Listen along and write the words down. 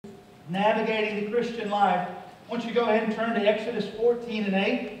navigating the Christian life, I want you to go ahead and turn to Exodus 14 and 8.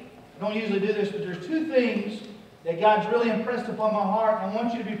 I don't usually do this, but there's two things that God's really impressed upon my heart, and I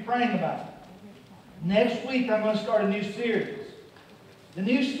want you to be praying about. Next week, I'm going to start a new series. The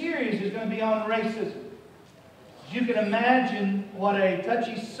new series is going to be on racism. As you can imagine what a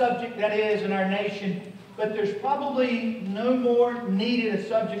touchy subject that is in our nation, but there's probably no more needed a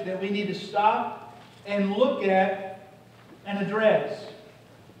subject that we need to stop and look at and address.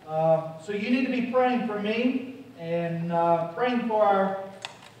 So you need to be praying for me and praying for our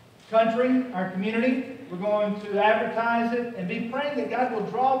country, our community. We're going to advertise it and be praying that God will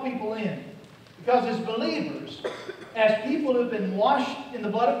draw people in. Because as believers, as people who have been washed in the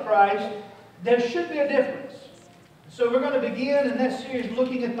blood of Christ, there should be a difference. So we're going to begin in this series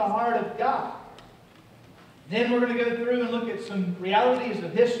looking at the heart of God. Then we're going to go through and look at some realities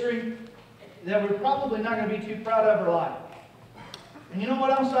of history that we're probably not going to be too proud of or like. And you know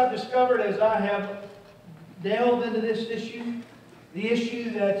what else I've discovered as I have delved into this issue? The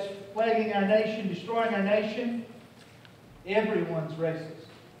issue that's plaguing our nation, destroying our nation. Everyone's racist.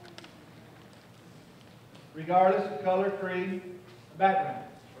 Regardless of color, creed, or background.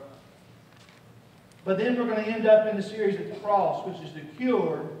 But then we're going to end up in the series at the cross, which is the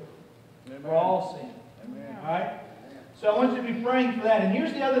cure for all sin. Amen. All right? So I want you to be praying for that. And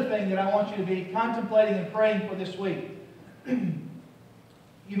here's the other thing that I want you to be contemplating and praying for this week.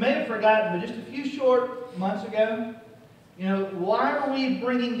 You may have forgotten, but just a few short months ago, why are we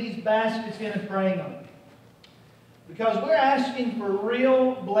bringing these baskets in and praying on them? Because we're asking for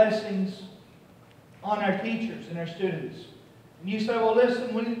real blessings on our teachers and our students. And you say, well,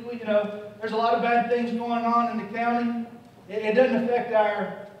 listen, there's a lot of bad things going on in the county. It doesn't affect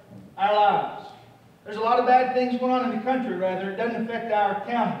our lives. There's a lot of bad things going on in the country, rather. It doesn't affect our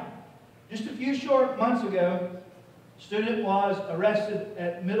county. Just a few short months ago, a student was arrested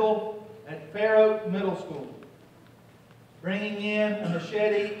at Fair Oak Middle School, bringing in a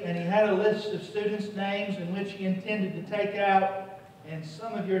machete, and he had a list of students' names in which he intended to take out. And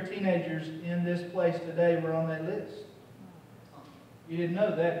some of your teenagers in this place today were on that list. You didn't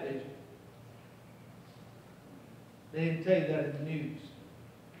know that, did you? They didn't tell you that in the news.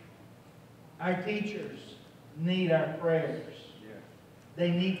 Our teachers need our prayers.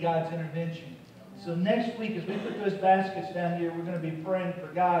 They need God's intervention. So next week, as we put those baskets down here, we're going to be praying for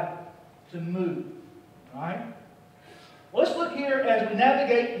God to move. All right? Well, let's look here as we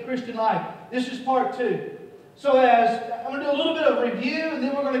navigate the Christian life. This is part 2. So I'm going to do a little bit of review, and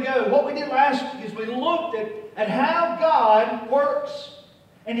then we're going to go. What we did last week is we looked at how God works.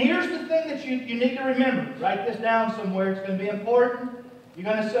 And here's the thing that you need to remember. Write this down somewhere. It's going to be important. You're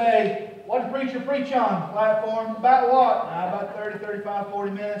going to say, what did preacher preach on? Platform. About what? About 30, 35,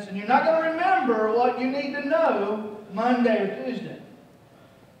 40 minutes. And you're not going to remember what you need to know Monday or Tuesday.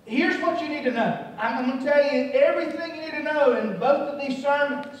 Here's what you need to know. I'm going to tell you everything you need to know in both of these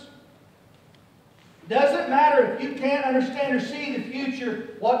sermons. Doesn't matter if you can't understand or see the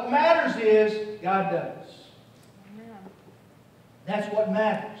future. What matters is God does. Amen. That's what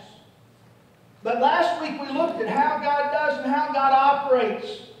matters. But last week we looked at how God does and how God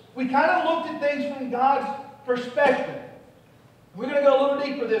operates. We kind of looked at things from God's perspective. We're going to go a little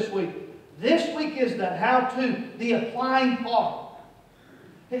deeper this week. This week is the how-to, the applying part.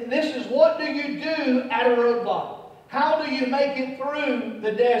 This is what do you do at a roadblock? How do you make it through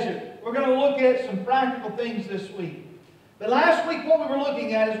the desert? We're going to look at some practical things this week. But last week what we were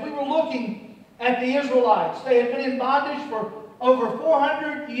looking at is we were looking at the Israelites. They had been in bondage for over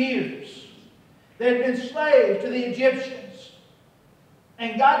 400 years. They had been slaves to the Egyptians.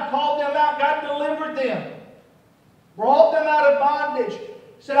 And God called them out. God delivered them. Brought them out of bondage.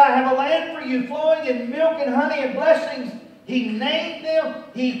 Said, I have a land for you flowing in milk and honey and blessings. He named them.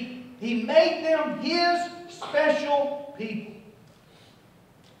 He made them His special people.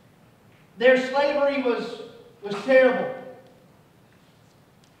 Their slavery was terrible.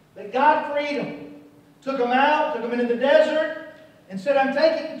 But God freed them. Took them out, took them into the desert, and said, I'm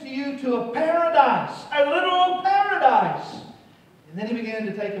taking you to a paradise, a literal paradise. And then He began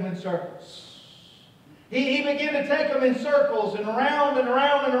to take them in circles. He began to take them in circles and around and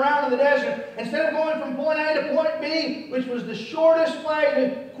around and around in the desert. Instead of going from point A to point B, which was the shortest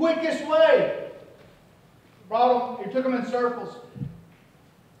way, the quickest way, He took them in circles.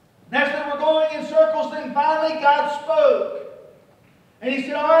 And as they were going in circles, then finally God spoke. And He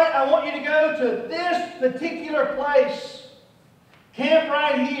said, all right, I want you to go to this particular place. Camp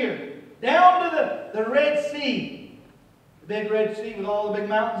right here. Down to the Red Sea. The big Red Sea with all the big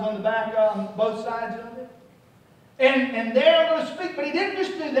mountains on the back on both sides of it. And there I'm going to speak. But He didn't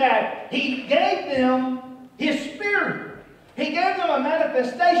just do that. He gave them His Spirit. He gave them a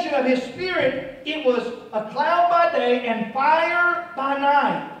manifestation of His Spirit. It was a cloud by day and fire by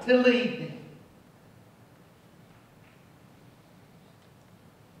night to lead them.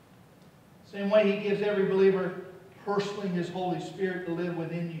 Same way He gives every believer personally His Holy Spirit to live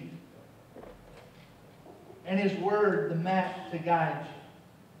within you. And His Word, the map to guide you.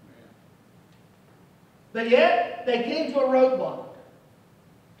 But yet, they came to a roadblock.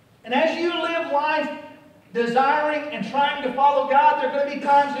 And as you live life desiring and trying to follow God, there are going to be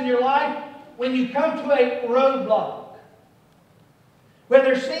times in your life when you come to a roadblock where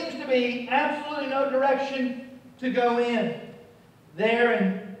there seems to be absolutely no direction to go in. There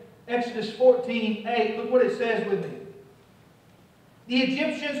in Exodus 14:8, look what it says with me. The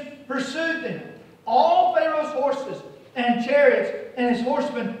Egyptians pursued them, all Pharaoh's horses and chariots and his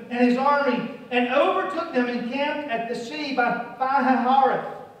horsemen and his army, and overtook them and camped at the sea by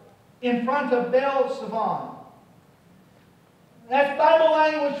Pi-hahiroth in front of Baal-Zephon. That's Bible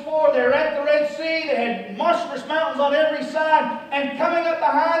language for they're at the Red Sea. They had monstrous mountains on every side, and coming up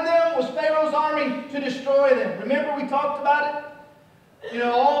behind them was Pharaoh's army to destroy them. Remember we talked about it? You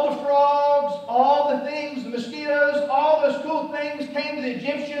know, all the frogs, all the things, the mosquitoes, all those cool things came to the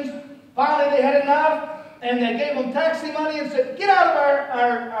Egyptians. Finally they had enough, and they gave them taxi money and said, get out of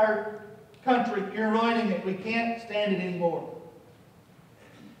our country. You're ruining it. We can't stand it anymore.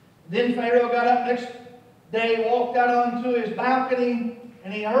 Then Pharaoh got up next day, walked out onto his balcony,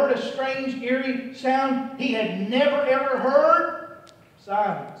 and he heard a strange, eerie sound he had never, ever heard.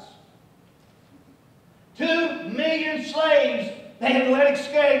 Silence. 2 million slaves they had let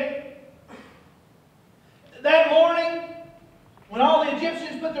escape. That morning, when all the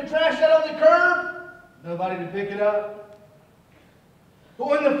Egyptians put their trash out on the curb, nobody to pick it up. But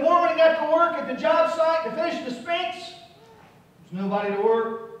when the foreman got to work at the job site to finish the Sphinx, there's nobody to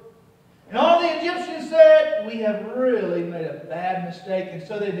work. And all the Egyptians said, we have really made a bad mistake. And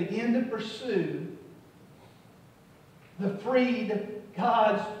so they began to pursue the freed,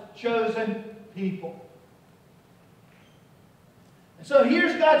 God's chosen people. And so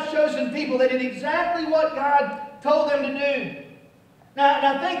here's God's chosen people. They did exactly what God told them to do.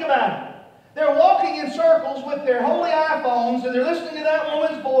 Now think about it. They're walking in circles with their holy iPhones, and they're listening to that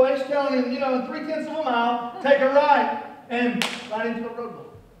woman's voice telling them, you know, in 3/10 of a mile, take a right, and right into a roadblock.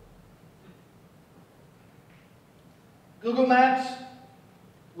 Google Maps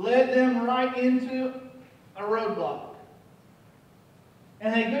led them right into a roadblock.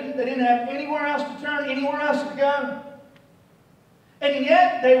 And they didn't have anywhere else to turn, anywhere else to go. And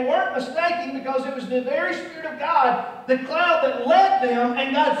yet they weren't mistaken, because it was the very Spirit of God, the cloud, that led them,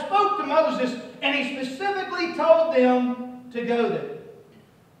 and God spoke to Moses, and He specifically told them to go there.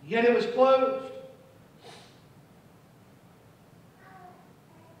 Yet it was closed.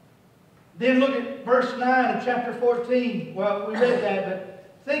 Then look at verse 9 of chapter 14. Well, we read that,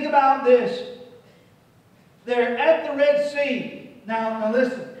 but think about this. They're at the Red Sea. Now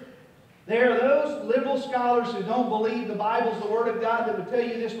listen. There are those liberal scholars who don't believe the Bible's the Word of God that would tell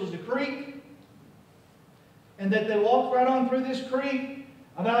you this was a creek, and that they walked right on through this creek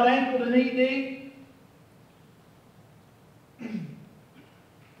about ankle to knee deep.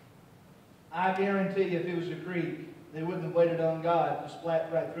 I guarantee you, if it was a creek, they wouldn't have waited on God to splat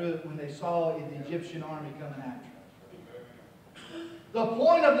right through it when they saw the Egyptian army coming after them. The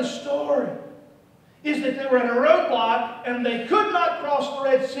point of the story is that they were at a roadblock, and they could not cross the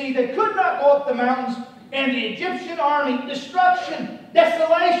Red Sea. They could not go up the mountains. And the Egyptian army, destruction,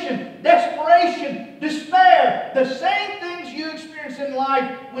 desolation, desperation, despair, the same things you experience in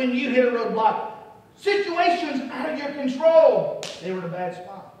life when you hit a roadblock. Situations out of your control. They were in a bad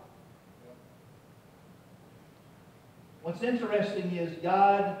spot. What's interesting is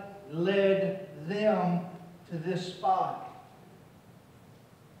God led them to this spot.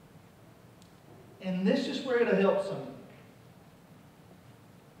 And this is where it'll help some.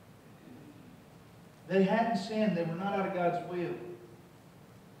 They hadn't sinned. They were not out of God's will.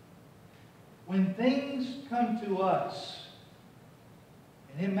 When things come to us,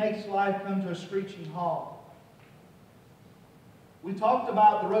 and it makes life come to a screeching halt. We talked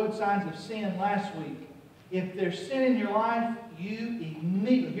about the road signs of sin last week. If there's sin in your life, you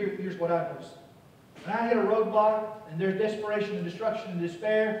immediately, here's what I noticed. When I hit a roadblock, and there's desperation and destruction and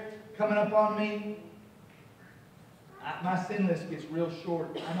despair coming up on me, my sin list gets real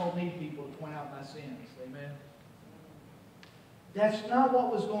short. I don't need people to point out my sins. Amen? That's not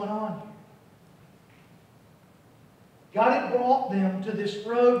what was going on here. God had brought them to this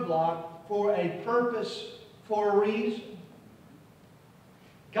roadblock for a purpose, for a reason.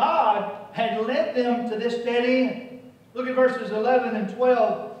 God had led them to this dead end. Look at verses 11 and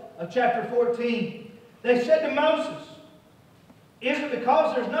 12 of chapter 14. They said to Moses, Is it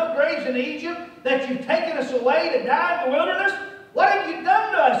because there's no graves in Egypt that you've taken us away to die in the wilderness? What have you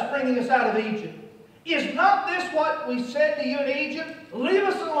done to us, bringing us out of Egypt? Is not this what we said to you in Egypt? Leave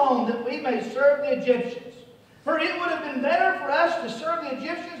us alone, that we may serve the Egyptians. For it would have been better for us to serve the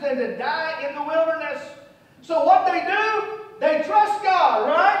Egyptians than to die in the wilderness. So what they do, they trust God,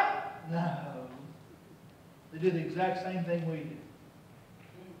 right? No. They do the exact same thing we do.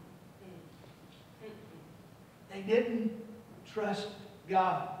 They didn't trust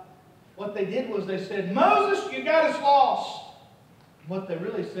God. What they did was they said, Moses, you got us lost. What they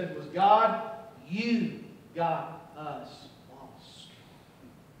really said was, God, you got us lost.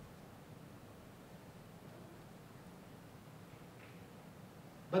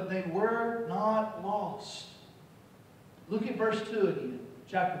 But they were not lost. Look at verse 2 again,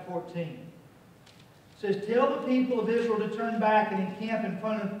 chapter 14. It says, tell the people of Israel to turn back and encamp in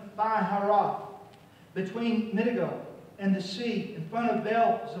front of Pi-hahiroth, between Midigol and the sea, in front of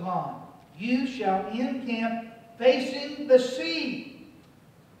Baal-Zephon. You shall encamp facing the sea.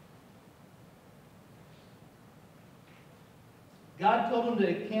 God told them to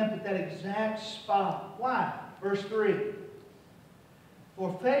encamp at that exact spot. Why? Verse 3.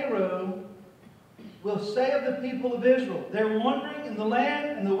 For Pharaoh will say of the people of Israel, their wandering in the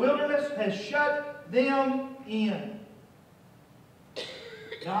land and the wilderness has shut them in.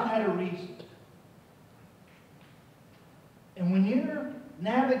 God had a reason. And when you're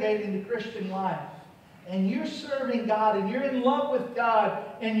navigating the Christian life, and you're serving God, and you're in love with God,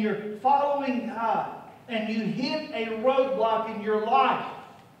 and you're following God, and you hit a roadblock in your life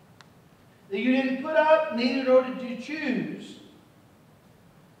that you didn't put up, neither did you choose,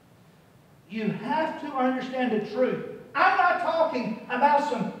 you have to understand the truth. I'm not talking about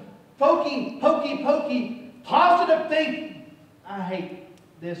some pokey, positive thinking. I hate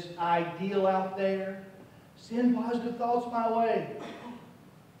this ideal out there. Send positive thoughts my way.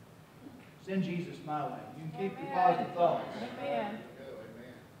 Send Jesus my way. You can keep your positive thoughts. Amen.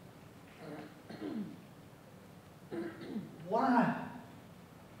 Why?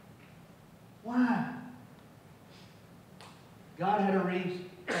 Why? God had a reason.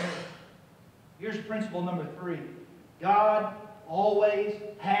 Here's principle number 3. God always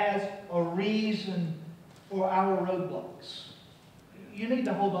has a reason for our roadblocks. You need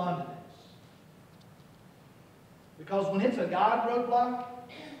to hold on to this. Because when it's a God roadblock,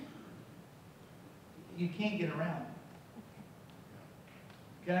 you can't get around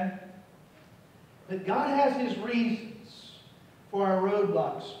it. Okay? But God has His reasons for our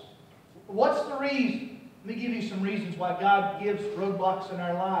roadblocks. What's the reason? Let me give you some reasons why God gives roadblocks in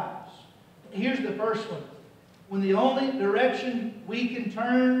our lives. Here's the first one. When the only direction we can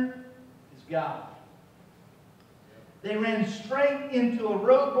turn is God. They ran straight into a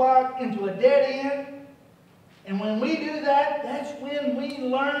roadblock, into a dead end. And when we do that, that's when we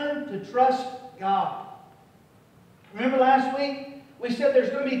learn to trust God. Remember last week? We said there's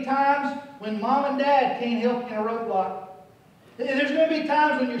going to be times when mom and dad can't help you in a roadblock. There's going to be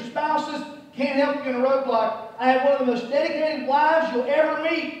times when your spouses can't help you in a roadblock. I have one of the most dedicated wives you'll ever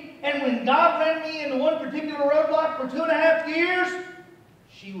meet. And when God ran me into one particular roadblock for 2.5 years,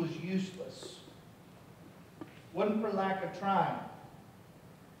 she was useless. Wasn't for lack of trying.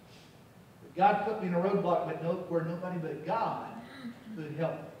 But God put me in a roadblock where nobody but God could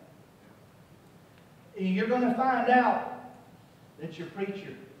help me. And you're going to find out that your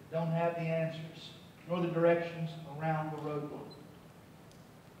preacher don't have the answers nor the directions around the roadblock.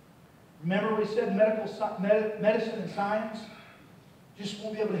 Remember we said medicine and science just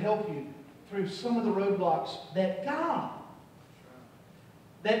won't be able to help you through some of the roadblocks that God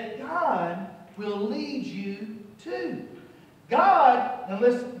will lead you to. God, now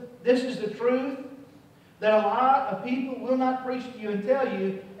listen, this is the truth that a lot of people will not preach to you and tell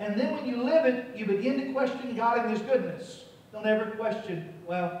you, and then when you live it, you begin to question God and His goodness. Don't ever question,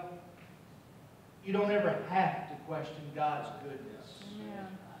 well, you don't ever have to question God's goodness. Yeah.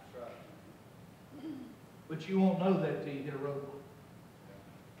 But you won't know that till you hit a roadblock.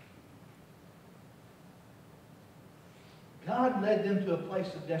 God led them to a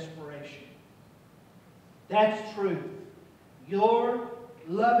place of desperation. That's truth. Your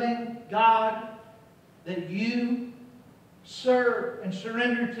loving God that you serve and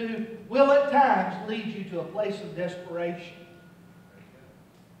surrender to will at times lead you to a place of desperation.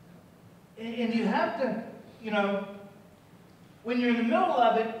 And you have to, when you're in the middle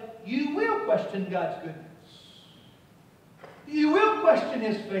of it, you will question God's goodness. You will question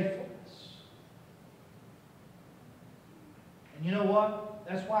His faithfulness. And you know what?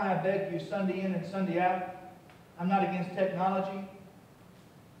 That's why I beg you Sunday in and Sunday out. I'm not against technology,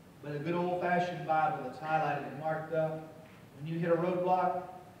 but a good old-fashioned Bible that's highlighted and marked up. When you hit a roadblock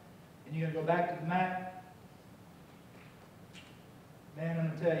and you're going to go back to the map, man, I'm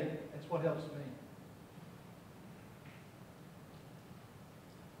going to tell you, that's what helps me.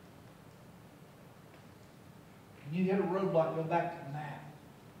 When you hit a roadblock, go back to the map.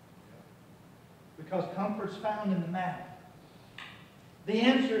 Because comfort's found in the map. The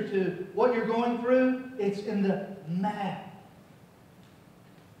answer to what you're going through, it's in the map.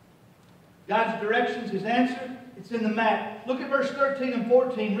 God's directions, His answer, it's in the map. Look at verse 13 and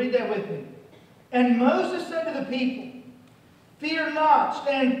 14. Read that with me. And Moses said to the people, fear not,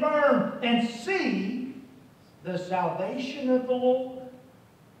 stand firm, and see the salvation of the Lord,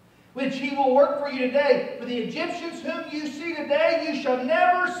 which He will work for you today. For the Egyptians whom you see today, you shall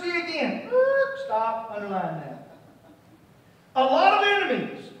never see again. Stop, underline that. A lot of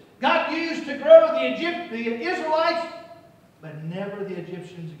enemies God used to grow the Israelites, but never the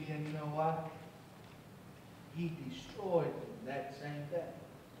Egyptians again. You know why? He destroyed them that same day.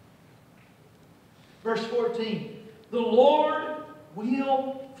 Verse 14. The Lord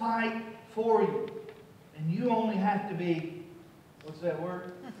will fight for you. And you only have to be, what's that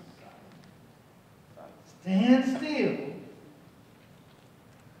word? Stand still.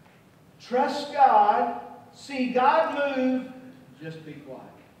 Trust God. See God move. Just be quiet.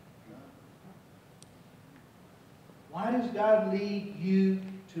 Why does God lead you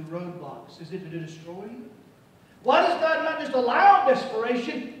to roadblocks? Is it to destroy you? Why does God not just allow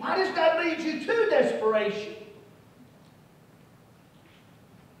desperation? Why does God lead you to desperation?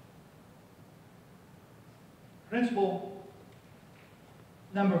 Principle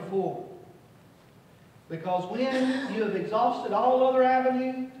number 4. Because when you have exhausted all other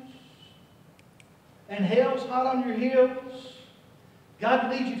avenues and hell's hot on your heels,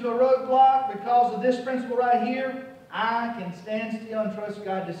 God leads you to a roadblock because of this principle right here. I can stand still and trust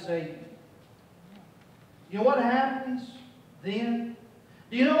God to save me. You know what happens then?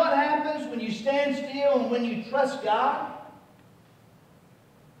 Do you know what happens when you stand still and when you trust God?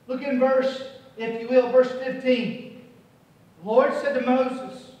 Look in verse, if you will, verse 15. The Lord said to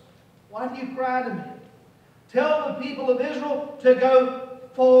Moses, why do you cry to me? Tell the people of Israel to go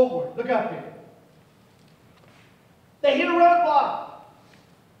forward. Look up here. They hit a roadblock.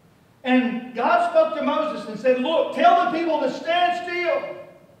 And God spoke to Moses and said, look, tell the people to stand still.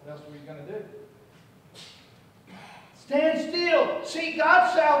 What else were you going to do? Stand still. See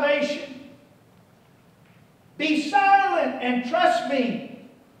God's salvation. Be silent and trust me.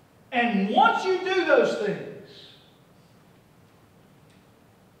 And once you do those things,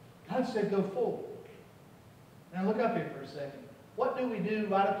 God said, go forward. Now look up here for a second. What do we do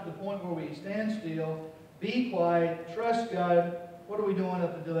right up to the point where we stand still, be quiet, trust God? What are we doing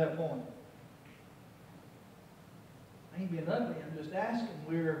up until that point? I ain't being ugly, I'm just asking.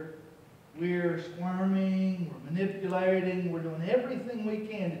 We're squirming, we're manipulating, we're doing everything we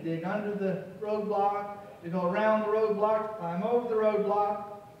can to dig under the roadblock, to go around the roadblock, to climb over the roadblock.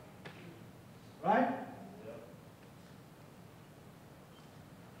 Right?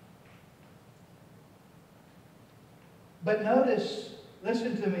 But notice,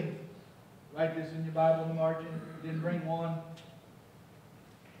 listen to me. Write this in your Bible in the margin. If you didn't bring one.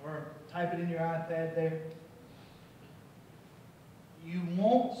 Or type it in your iPad there. You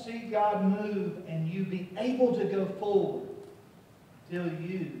won't see God move and you be able to go forward until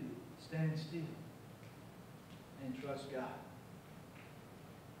you stand still and trust God.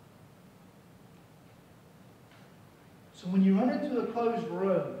 So when you run into a closed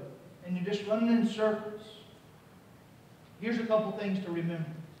road and you're just running in circles, here's a couple things to remember.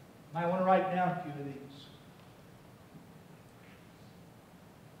 You might want to write down a few of these.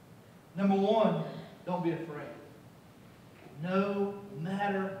 Number 1, don't be afraid. No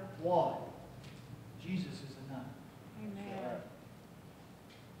matter what, Jesus is enough. Amen.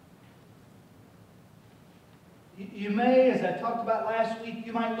 You may, as I talked about last week,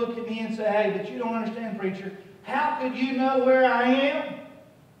 you might look at me and say, hey, but you don't understand, preacher. How could you know where I am?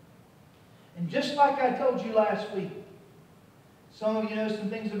 And just like I told you last week, some of you know some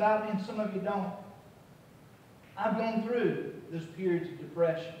things about me and some of you don't. I've gone through those periods of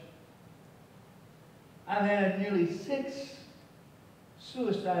depression. I've had nearly 6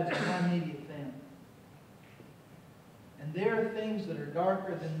 suicides in my immediate family. And there are things that are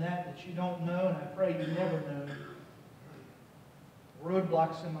darker than that you don't know, and I pray you never know.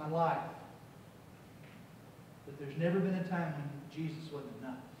 Roadblocks in my life. But there's never been a time when Jesus wasn't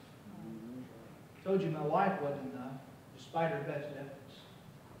enough. I told you my wife wasn't enough, despite her best efforts.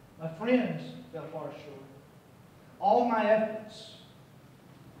 My friends fell far short. All my efforts.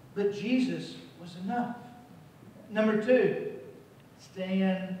 But Jesus was enough. Number 2,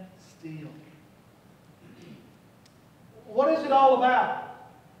 stand still. What is it all about?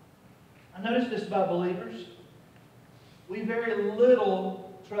 I noticed this about believers. We very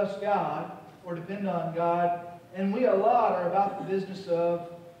little trust God or depend on God, and we a lot are about the business of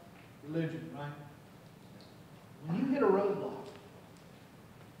religion, right? When you hit a roadblock,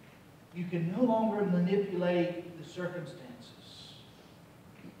 you can no longer manipulate the circumstances.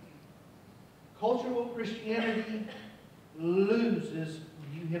 Cultural Christianity loses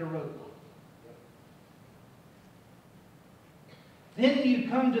when you hit a roadblock. Then you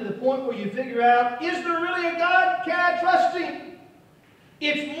come to the point where you figure out, is there really a God? Can I trust Him?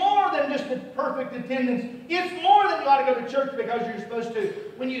 It's more than just a perfect attendance. It's more than you ought to go to church because you're supposed to.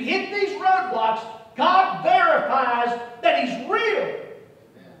 When you hit these roadblocks, God verifies that He's real.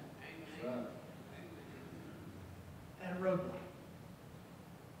 At a roadblock.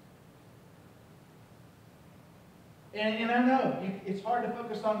 And I know it's hard to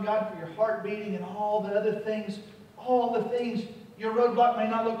focus on God for your heart beating and all the other things. All the things. Your roadblock may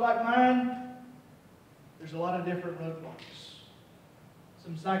not look like mine. There's a lot of different roadblocks.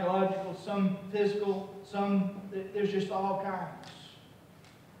 Some psychological, some physical, there's just all kinds.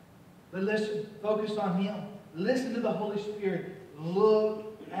 But listen, focus on Him. Listen to the Holy Spirit.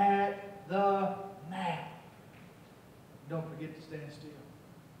 Look at the map. Don't forget to stand still.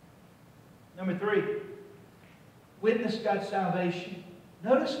 Number 3, witness God's salvation.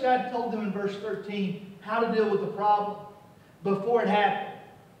 Notice God told them in verse 13 how to deal with the problem before it happened.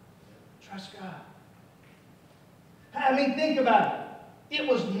 Trust God. I mean, think about it. It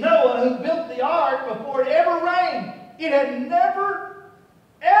was Noah who built the ark before it ever rained. It had never,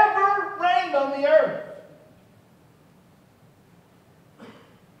 ever rained on the earth.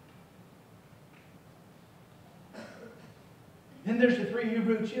 Then there's the 3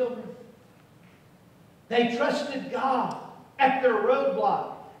 Hebrew children. They trusted God at their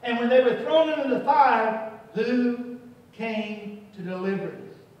roadblock. And when they were thrown into the fire, who came to deliver them?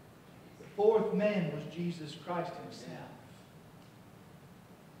 The 4th man was Jesus Christ Himself.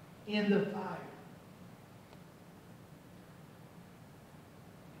 In the fire.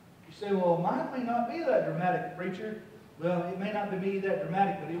 You say, well, mine may not be that dramatic, preacher. Well, it may not be that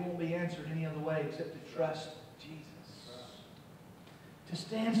dramatic, but it won't be answered any other way except to trust Jesus. To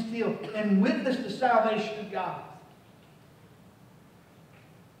stand still and witness the salvation of God.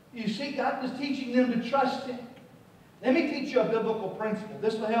 You see, God was teaching them to trust Him. Let me teach you a biblical principle.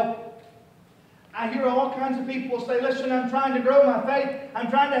 This will help you. I hear all kinds of people say, listen, I'm trying to grow my faith. I'm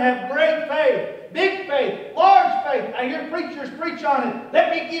trying to have great faith, big faith, large faith. I hear preachers preach on it.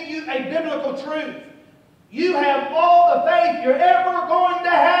 Let me give you a biblical truth. You have all the faith you're ever going to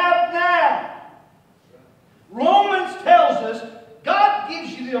have now. Romans tells us God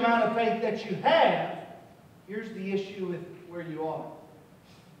gives you the amount of faith that you have. Here's the issue with where you are.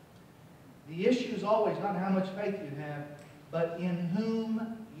 The issue is always not how much faith you have, but in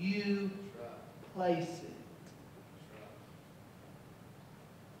whom you place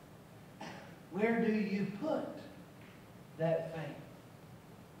it. Where do you put that faith?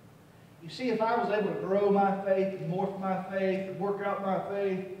 You see, if I was able to grow my faith and morph my faith and work out my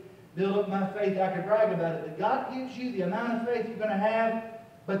faith, build up my faith, I could brag about it. But God gives you the amount of faith you're going to have,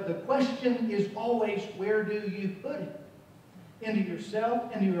 but the question is always, where do you put it? Into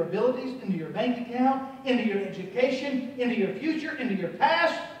yourself, into your abilities, into your bank account, into your education, into your future, into your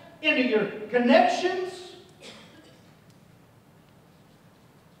past, into your connections?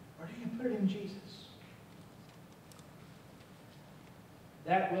 Or do you put it in Jesus?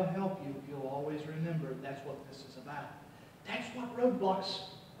 That will help you if you'll always remember that's what this is about. That's what roadblocks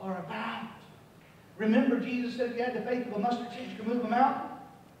are about. Remember, Jesus said if you had the faith of a mustard seed, you could move a mountain.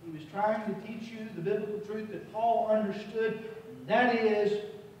 He was trying to teach you the biblical truth that Paul understood. That is,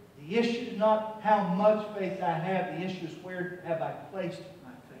 the issue is not how much faith I have. The issue is where have I placed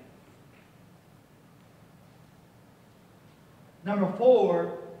my faith. Number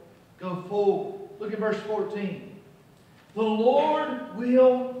 4, go forward. Look at verse 14. The Lord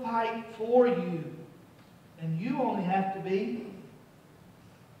will fight for you, and you only have to be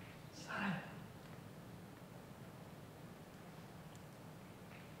silent.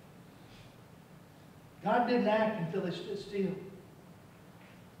 God didn't act until they stood still.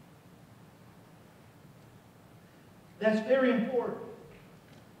 That's very important.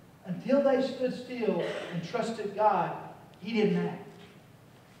 Until they stood still and trusted God, He didn't act.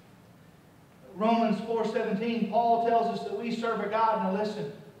 Romans 4:17, Paul tells us that we serve a God, now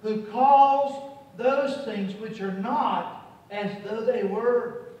listen, who calls those things which are not as though they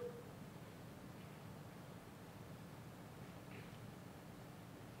were.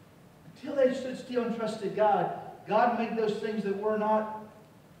 Until they stood still and trusted God, God made those things that were not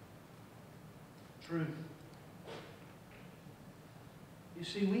truth. You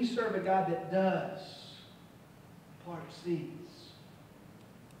see, we serve a God that does part seas.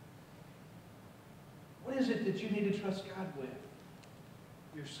 What is it that you need to trust God with?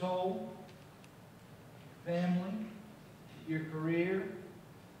 Your soul, your family, your career,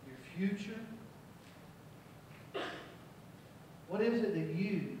 your future? What is it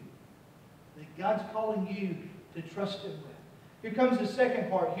that God's calling you to trust Him with? Here comes the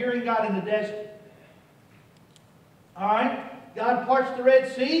second part, hearing God in the desert. All right? God parts the Red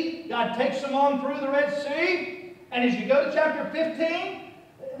Sea. God takes them on through the Red Sea. And as you go to chapter 15,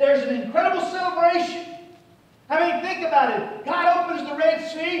 there's an incredible celebration. I mean, think about it. God opens the Red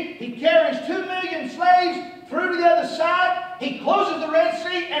Sea. He carries 2 million slaves through to the other side. He closes the Red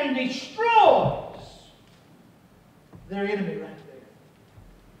Sea and destroys their enemy right there.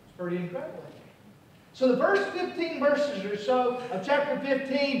 It's pretty incredible. So the first 15 verses or so of chapter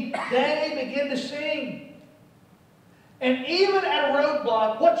 15, they begin to sing. And even at a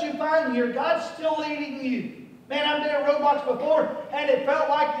roadblock, what you find here, God's still leading you. Man, I've been at roadblocks before, and it felt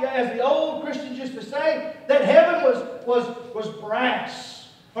like, as the old Christians used to say, that heaven was brass.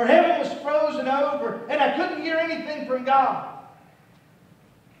 Or heaven was frozen over, and I couldn't hear anything from God.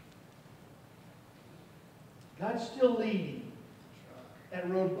 God's still leading at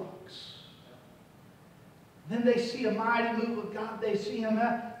roadblocks. Then they see a mighty move of God. They see Him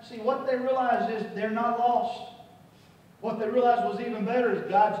out. See, what they realize is they're not lost. What they realized was even better is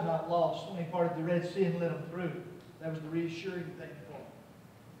God's not lost when He parted the Red Sea and let them through. That was the reassuring thing for them.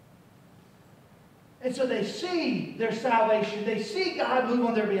 And so they see their salvation. They see God move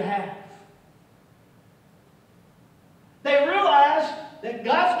on their behalf. They realize that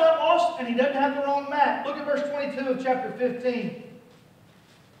God's not lost and He doesn't have the wrong map. Look at verse 22 of chapter 15.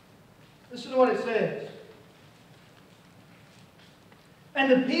 Listen to what it says. And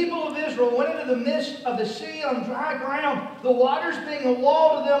the people of Israel went into the midst of the sea on dry ground, the waters being a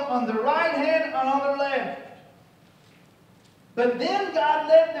wall to them on their right hand and on their left. But then God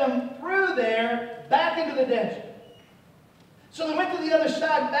led them through there back into the desert. So they went to the other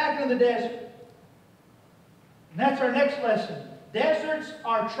side, back into the desert. And that's our next lesson. Deserts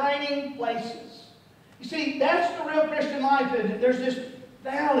are training places. You see, that's the real Christian life, isn't it? There's this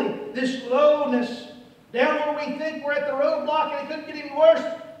valley, this lowness, down where we think we're at the roadblock and it couldn't get any worse.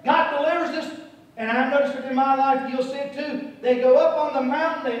 God delivers us. And I've noticed it in my life, you'll see it too. They go up on the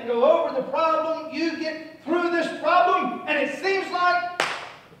mountain, they go over the problem, you get through this problem, and it seems like the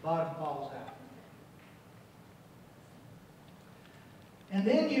bottom falls out. And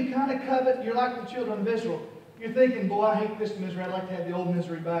then you kind of covet, you're like the children of Israel. You're thinking, boy, I hate this misery. I'd like to have the old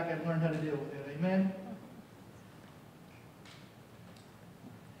misery back. I'd learn how to deal with it. Amen?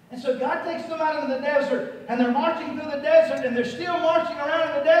 And so God takes them out into the desert, and they're marching through the desert, and they're still marching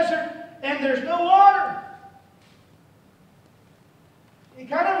around in the desert, and there's no water. You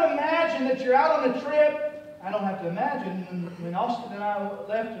kind of imagine that you're out on a trip. I don't have to imagine. When Austin and I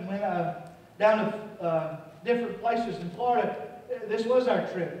left and went down to different places in Florida, this was our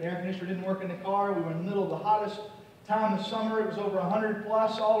trip. The air conditioner didn't work in the car. We were in the middle of the hottest time of summer. It was over 100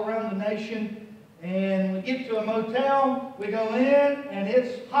 plus all around the nation. And we get to a motel, we go in, and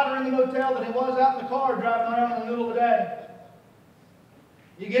it's hotter in the motel than it was out in the car driving around in the middle of the day.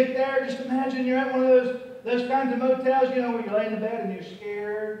 You get there, just imagine you're at one of those kinds of motels, you know, where you lay in the bed and you're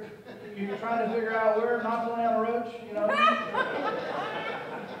scared. You're trying to figure out where not to lay on a roach, you know.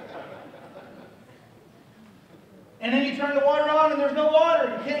 And then you turn the water on and there's no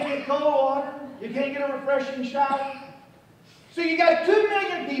water. You can't get cold water. You can't get a refreshing shower. So you got 2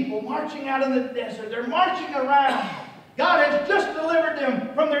 million people marching out in the desert. They're marching around. God has just delivered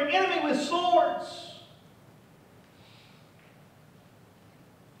them from their enemy with swords.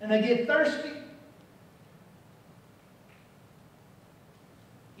 And they get thirsty.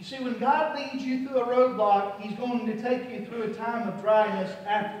 You see, when God leads you through a roadblock, He's going to take you through a time of dryness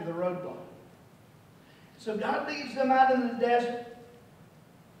after the roadblock. So God leads them out in the desert.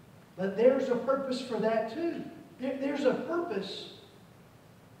 But there's a purpose for that too. There's a purpose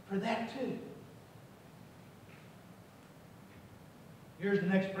for that too. Here's the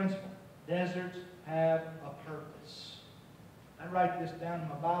next principle. Deserts have a purpose. I write this down in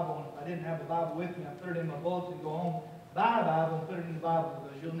my Bible, and if I didn't have the Bible with me, I put it in my bulletin and go home, buy a Bible and put it in the Bible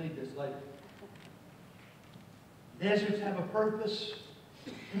because you'll need this later. Deserts have a purpose.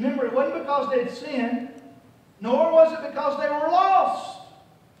 Remember, it wasn't because they'd sinned, nor was it because they were lost.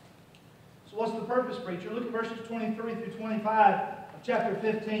 So what's the purpose, preacher? Look at verses 23 through 25 of chapter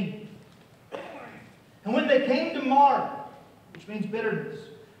 15. And when they came to Mar, which means bitterness,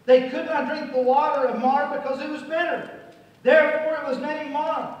 they could not drink the water of Mar because it was bitter. Therefore it was named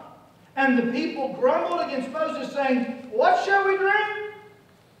Mar. And the people grumbled against Moses, saying, what shall we drink?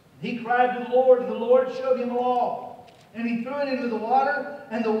 He cried to the Lord, and the Lord showed him law. And he threw it into the water,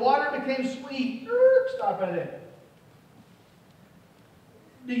 and the water became sweet. Stop right there.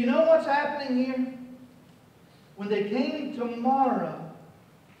 Do you know what's happening here? When they came to Marah,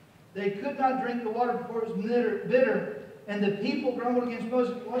 they could not drink the water before it was bitter. And the people grumbled against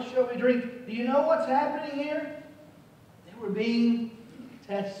Moses, what shall we drink? Do you know what's happening here? They were being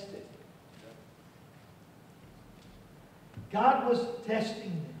tested. God was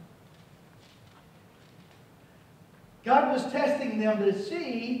testing them. God was testing them to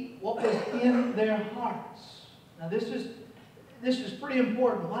see what was in their hearts. Now this is pretty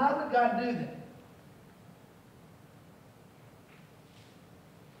important. Why would God do that?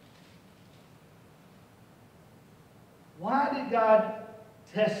 Why did God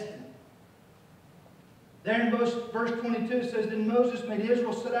test them? There in verse 22 it says, Then Moses made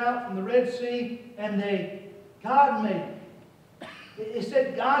Israel set out from the Red Sea, and God made them. It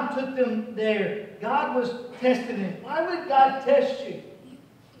said God took them there. God was testing them. Why would God test you?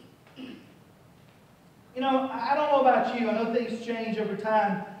 You know, I don't know about you. I know things change over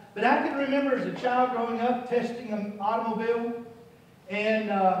time. But I can remember as a child growing up testing an automobile. And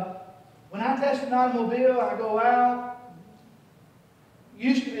when I test an automobile, I go out.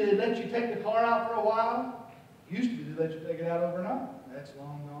 Used to be they let you take the car out for a while. Used to be they let you take it out overnight. That's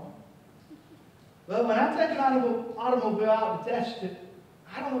long gone. But when I take an automobile out to test it,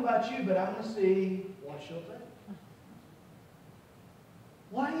 I don't know about you, but I want to see what she'll take.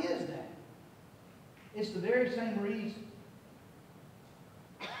 Why is that? It's the very same reason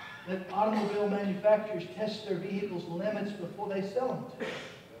that automobile manufacturers test their vehicles' limits before they sell them to you.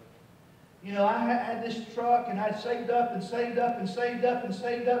 You know, I had this truck, and I'd saved up and saved up and saved up and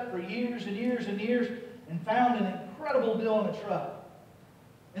saved up for years and years and years, and found an incredible deal on a truck.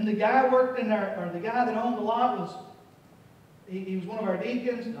 And the guy worked in there, or the guy that owned the lot was, he was one of our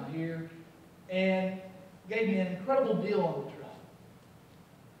deacons, not here, and gave me an incredible deal on the truck.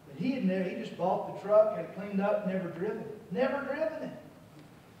 But he just bought the truck, had it cleaned up, never driven it. Never driven it.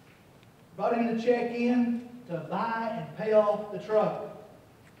 Brought him to check in to buy and pay off the truck.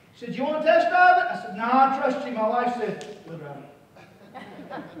 He said, "You want to test drive it?" I said, "No, I trust you." My wife said, "We'll drive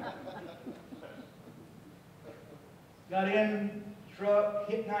it." Got in, truck,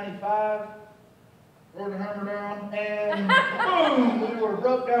 hit 95, rode the hammer down, and boom, we were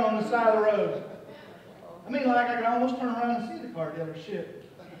broke down on the side of the road. I mean, like I could almost turn around and see the car dealership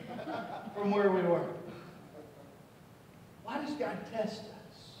from where we were. Why does God test us?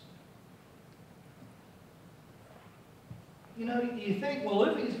 You know, you think, well,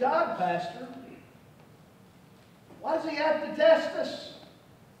 if He's God, Pastor, why does He have to test us?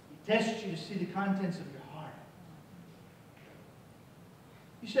 He tests you to see the contents of your heart.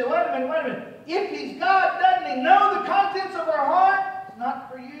 You say, wait a minute. If He's God, doesn't He know the contents of our heart? It's not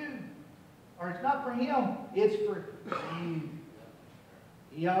for you. Or it's not for Him. It's for you.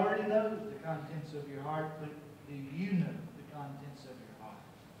 He already knows the contents of your heart, but do you know the contents of your heart?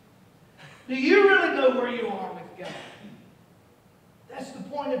 Do you really know where you are with God? That's the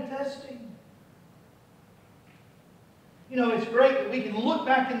point of testing. You know, it's great that we can look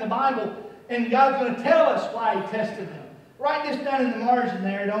back in the Bible and God's going to tell us why He tested them. Write this down in the margin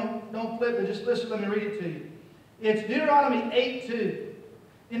there. Don't flip it. Just listen. Let me read it to you. It's Deuteronomy 8:2.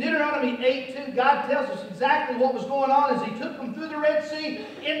 In Deuteronomy 8:2, God tells us exactly what was going on as He took them through the Red Sea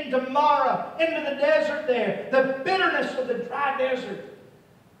into Marah, into the desert there, the bitterness of the dry desert.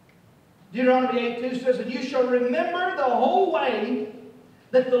 Deuteronomy 8:2 says, "And you shall remember the whole way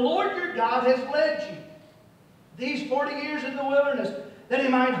that the Lord your God has led you these 40 years in the wilderness, that He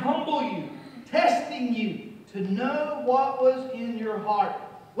might humble you, testing you to know what was in your heart,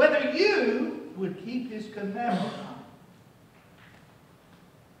 whether you would keep His commandments."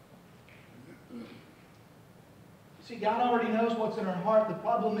 See, God already knows what's in our heart. The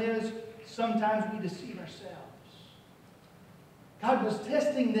problem is, sometimes we deceive ourselves. God was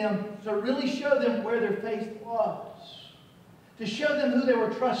testing them to really show them where their faith was. To show them who they were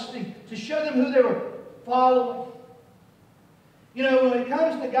trusting. To show them who they were following. You know, when it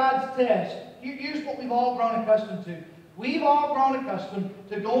comes to God's test, here's what we've all grown accustomed to. We've all grown accustomed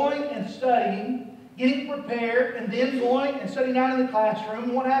to going and studying, getting prepared, and then going and sitting down in the classroom.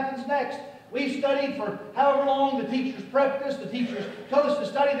 And what happens next? We've studied for however long. The teachers prepped us. The teachers told us to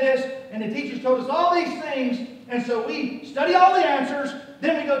study this. And the teachers told us all these things. And so we study all the answers.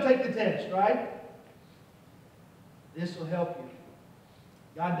 Then we go take the test, right? This will help you.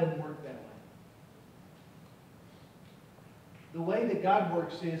 God doesn't work that way. The way that God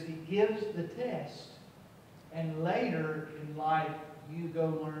works is He gives the test. And later in life, you go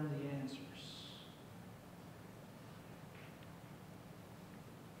learn the answers.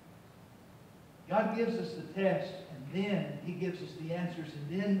 God gives us the test, and then He gives us the answers,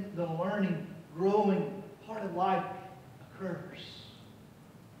 and then the learning, growing part of life occurs.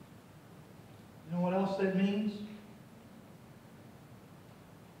 You know what else that means?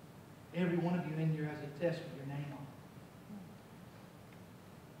 Every one of you in here has a test with your name on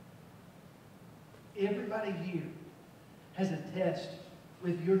it. Everybody here has a test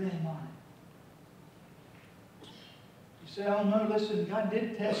with your name on it. You say, oh no, listen, God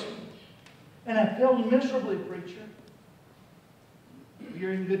did test me. And I failed miserably, preacher.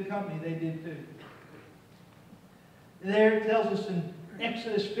 You're in good company, they did too. There it tells us in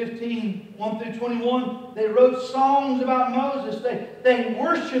Exodus 15, 1 through 21, they wrote songs about Moses. They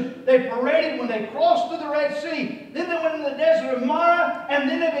worshiped, they paraded when they crossed through the Red Sea. Then they went in the desert of Mara, and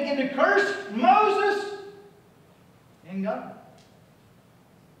then they began to curse Moses and God.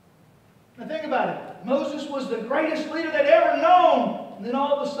 Now think about it. Moses was the greatest leader they'd ever known. And then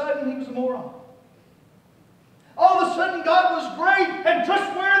all of a sudden, he was a moron. All of a sudden, God was great and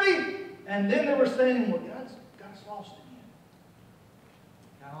trustworthy. And then they were saying, well, God's lost again.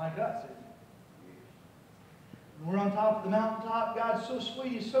 Kind of like us. When we're on top of the mountaintop, God's so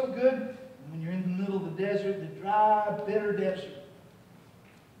sweet, He's so good. And when you're in the middle of the desert, the dry, bitter desert,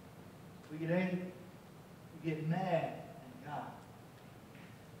 we get angry. We get mad at God.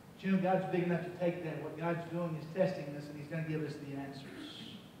 But you know, God's big enough to take that. What God's doing is testing us, and He's going to give us the answers.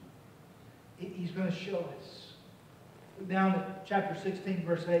 He's going to show us. Look down at chapter 16,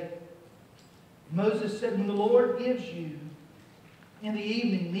 verse 8. Moses said, when the Lord gives you in the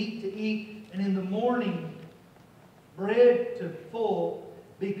evening meat to eat, and in the morning bread to full,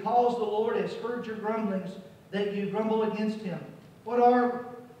 because the Lord has heard your grumblings, that you grumble against Him. What are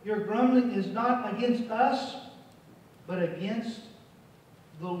your grumbling is not against us, but against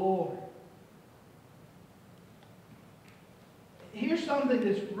the Lord. Here's something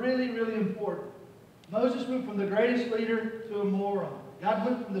that's really, really important. Moses went from the greatest leader to a moron. God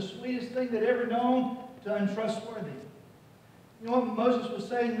went from the sweetest thing they'd ever known to untrustworthy. You know what Moses was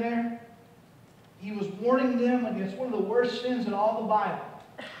saying there? He was warning them against one of the worst sins in all the Bible.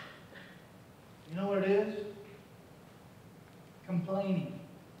 You know what it is? Complaining.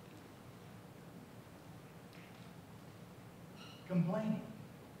 Complaining.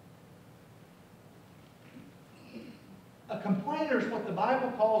 A complainer is what the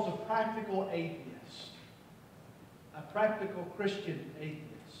Bible calls a practical atheist. A practical Christian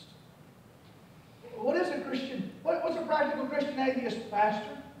atheist. What is a Christian? What's a practical Christian atheist,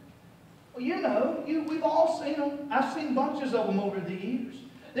 Pastor? Well, you know, we've all seen them. I've seen bunches of them over the years.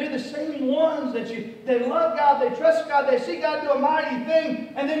 They're the same ones that they love God, they trust God, they see God do a mighty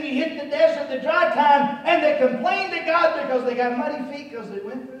thing, and then you hit the desert, the dry time, and they complain to God because they got muddy feet because they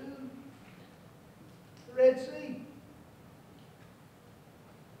went through the Red Sea.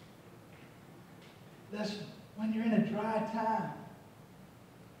 Listen, when you're in a dry time,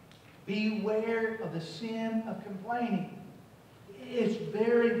 beware of the sin of complaining. It's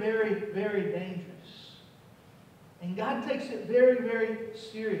very, very, very dangerous. And God takes it very, very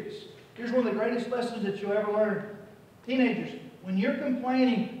serious. Here's one of the greatest lessons that you'll ever learn. Teenagers, when you're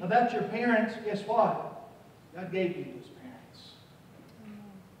complaining about your parents, guess what? God gave you those parents.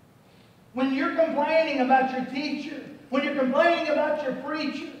 When you're complaining about your teacher, when you're complaining about your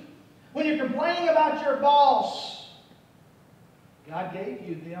preacher, when you're complaining about your boss, God gave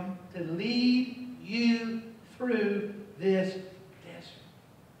you them to lead you through this desert.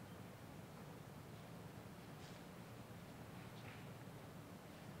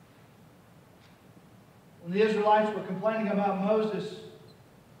 When the Israelites were complaining about Moses,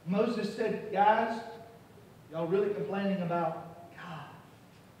 Moses said, guys, y'all really complaining about God.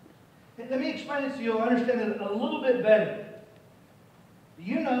 Let me explain it so you'll understand it a little bit better. Do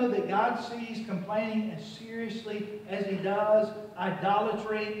you know that God sees complaining as seriously as He does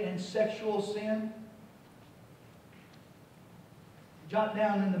idolatry and sexual sin? Jot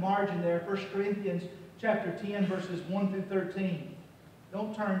down in the margin there, 1 Corinthians chapter 10, verses 1 through 13.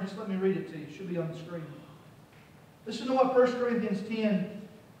 Don't turn, just let me read it to you. It should be on the screen. Listen to what 1 Corinthians 10,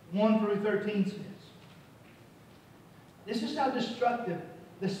 1 through 13 says. This is how destructive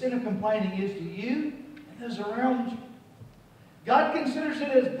the sin of complaining is to you and those around you. God considers it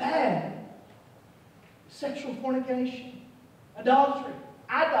as bad. Sexual fornication, idolatry.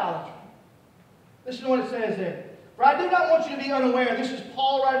 Listen to what it says there. For I do not want you to be unaware. This is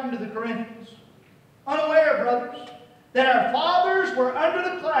Paul writing to the Corinthians. Unaware, brothers, that our fathers were under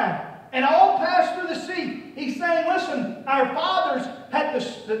the cloud and all passed through the sea. He's saying, listen, our fathers had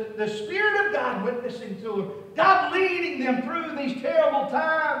the Spirit of God witnessing to them. God leading them through these terrible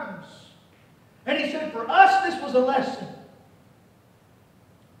times. And he said, for us, this was a lesson.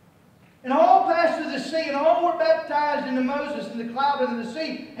 And all passed the sea, and all were baptized into Moses in the cloud and in the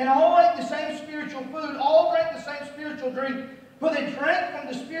sea, and all ate the same spiritual food, all drank the same spiritual drink, for they drank from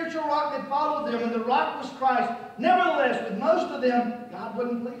the spiritual rock that followed them, and the rock was Christ. Nevertheless, with most of them, God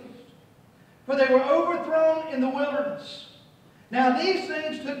wasn't pleased, for they were overthrown in the wilderness. Now these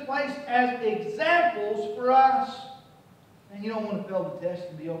things took place as examples for us. And you don't want to fail the test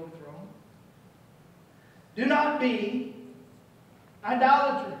and be overthrown. Do not be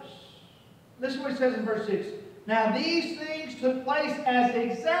idolaters. Listen to what it says in verse 6. Now these things took place as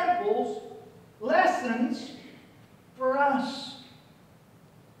examples, lessons for us,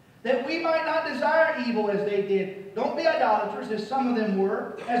 that we might not desire evil as they did. Don't be idolaters, as some of them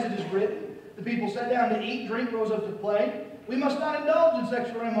were, as it is written. The people sat down to eat, drink, rose up to play. We must not indulge in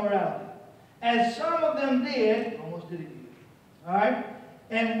sexual immorality, as some of them did. Almost did it again. All right?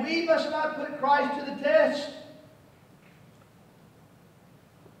 And we must not put Christ to the test,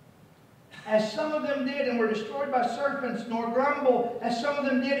 as some of them did and were destroyed by serpents, nor grumble, as some of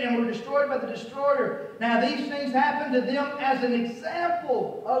them did and were destroyed by the destroyer. Now these things happened to them as an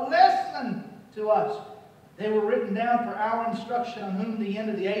example, a lesson to us. They were written down for our instruction, on whom the end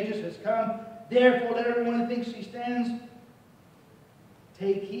of the ages has come. Therefore let everyone who thinks he stands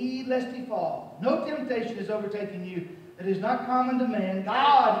take heed lest he fall. No temptation is overtaking you that is not common to man.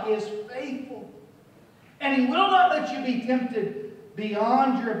 God is faithful, and He will not let you be tempted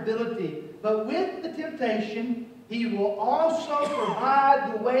beyond your ability. But with the temptation, He will also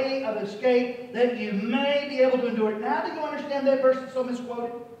provide the way of escape, that you may be able to endure it. Now do you understand that verse that's so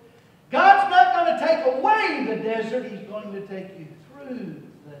misquoted? God's not going to take away the desert. He's going to take you through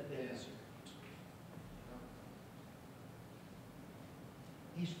the desert.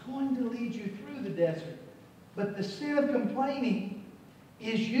 He's going to lead you through the desert. But the sin of complaining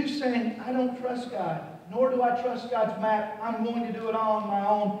is you saying, I don't trust God, nor do I trust God's map. I'm going to do it all on my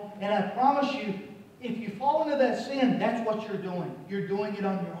own. And I promise you, if you fall into that sin, that's what you're doing. You're doing it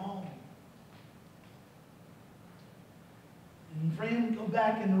on your own. And friend, go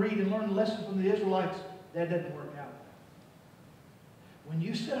back and read and learn a lesson from the Israelites. That doesn't work out. When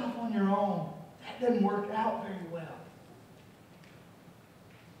you set off on your own, that doesn't work out very well.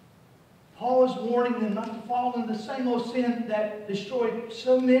 Paul is warning them not to fall into the same old sin that destroyed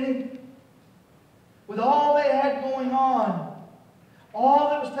so many. With all they had going on, all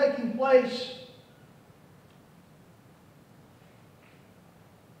that was taking place,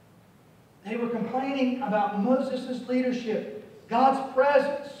 they were complaining about Moses' leadership, God's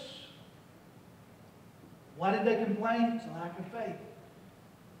presence. Why did they complain? It's a lack of faith.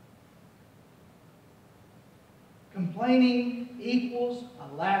 Complaining equals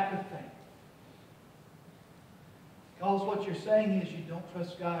a lack of faith. Because what you're saying is you don't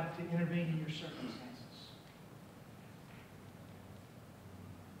trust God to intervene in your circumstances.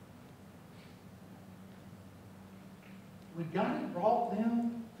 Would God have brought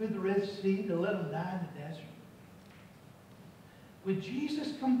them through the Red Sea to let them die in the desert? Would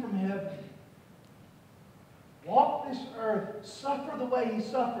Jesus come from heaven, walk this earth, suffer the way He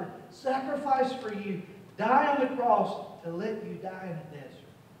suffered, sacrifice for you, die on the cross to let you die in the desert?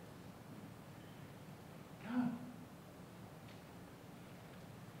 No.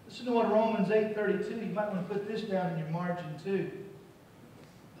 Listen to what Romans 8:32, you might want to put this down in your margin too.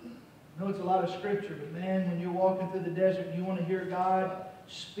 I know it's a lot of scripture, but man, when you're walking through the desert and you want to hear God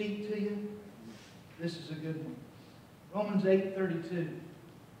speak to you, this is a good one. Romans 8:32.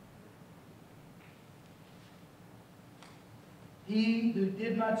 He who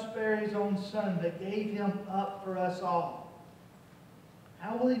did not spare His own Son, but gave Him up for us all,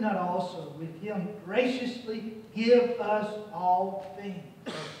 how will He not also with Him graciously give us all things?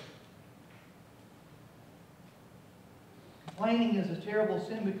 Complaining is a terrible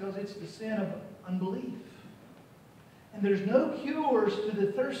sin because it's the sin of unbelief. And there's no cures to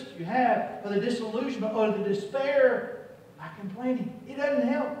the thirst you have, or the disillusionment, or the despair by complaining. It doesn't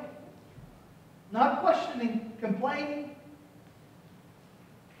help. Not questioning, complaining.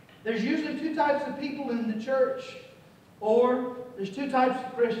 There's usually two types of people in the church, or there's two types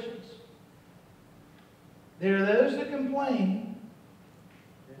of Christians. There are those that complain.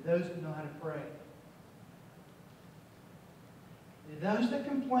 There are those that know how to pray. There are those that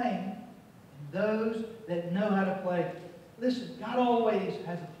complain, and those that know how to pray. Listen, God always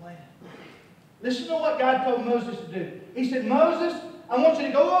has a plan. Listen to what God told Moses to do. He said, Moses, I want you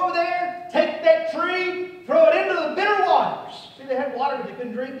to go over there, take that tree, throw it into the bitter waters. See, they had water, but they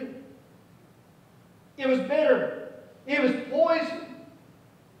couldn't drink it. It was bitter. It was poison.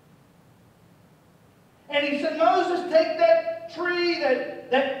 And he said, Moses, take that tree,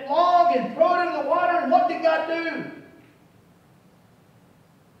 that log, and throw it into the water. And what did God do?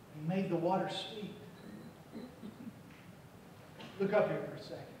 He made the water sweet. Look up here for a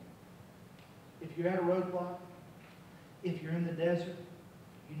second. If you're at a roadblock, if you're in the desert,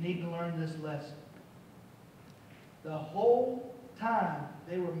 you need to learn this lesson. The whole time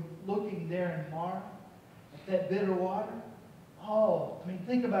they were looking there in Marah at that bitter water, oh, I mean,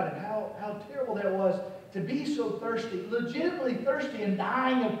 think about it, how terrible that was to be so thirsty, legitimately thirsty and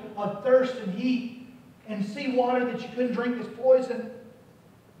dying of thirst and heat, and see water that you couldn't drink as poison.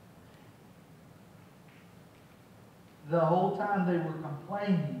 The whole time they were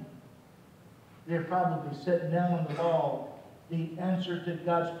complaining, they're probably sitting down on the log. The answer to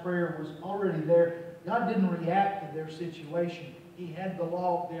God's prayer was already there. God didn't react to their situation. He had the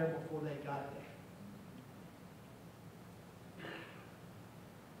log there before they got there.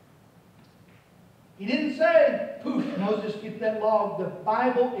 He didn't say, poof, Moses, get that log. The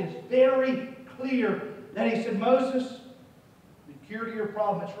Bible is very clear that he said, Moses, the cure to your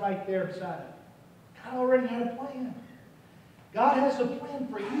problem, it's right there beside it. God already had a plan. God has a plan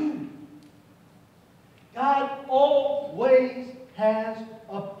for you. God always has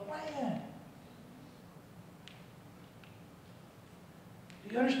a plan.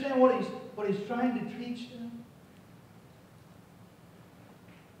 Do you understand what he's trying to teach them?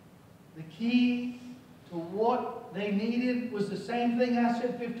 The key to what they needed was the same thing I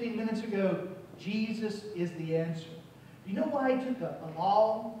said 15 minutes ago. Jesus is the answer. Do you know why he took a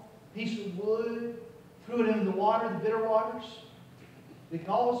log, piece of wood, threw it into the water, the bitter waters?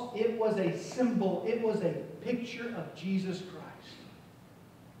 Because it was a symbol, it was a picture of Jesus Christ.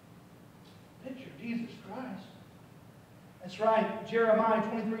 Picture of Jesus Christ. That's right. Jeremiah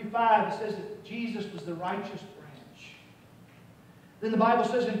 23:5, it says that Jesus was the righteous branch. Then the Bible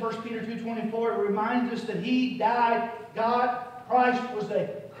says in 1 Peter 2:24, it reminds us that He died. God, Christ was a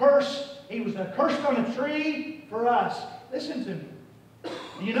curse. He was cursed on a tree for us. Listen to me.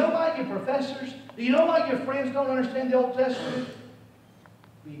 Do you know why your professors, do you know why your friends don't understand the Old Testament?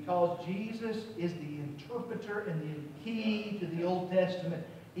 Because Jesus is the interpreter and the key to the Old Testament.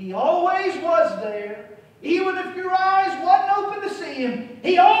 He always was there. Even if your eyes wasn't open to see Him,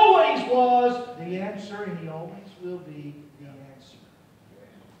 He always was the answer, and He always will be the answer.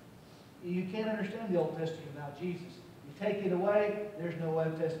 You can't understand the Old Testament without Jesus. You take it away, there's no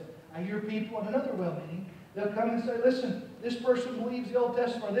Old Testament. I hear people in another well-meaning, they'll come and say, listen, this person believes the Old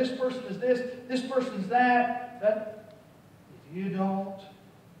Testament, or this person is this person is that. But if you don't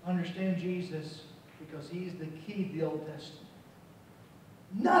understand Jesus, because He's the key to the Old Testament,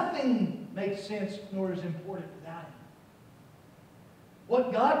 nothing makes sense nor is important without Him.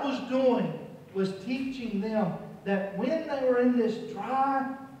 What God was doing was teaching them that when they were in this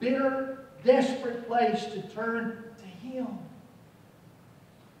dry, bitter, desperate place, to turn to Him.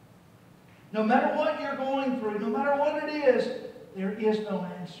 No matter what you're going through, no matter what it is, there is no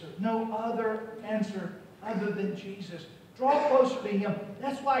answer. No other answer other than Jesus. Draw closer to Him.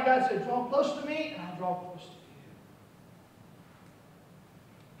 That's why God said, draw close to me and I'll draw close to you.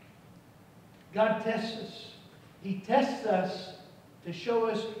 God tests us. He tests us to show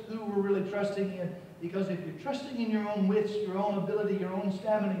us who we're really trusting in. Because if you're trusting in your own wits, your own ability, your own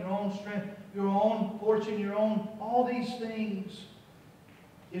stamina, your own strength, your own fortune, your own, all these things,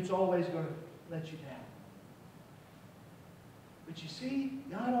 it's always going to let you down. But you see,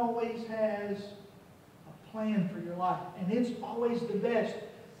 God always has a plan for your life. And it's always the best.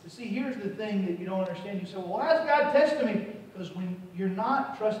 But see, here's the thing that you don't understand. You say, well, why is God testing me? Because when you're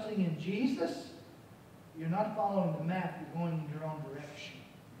not trusting in Jesus, you're not following the map. You're going in your own direction.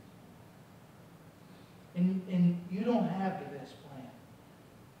 And you don't have the best plan.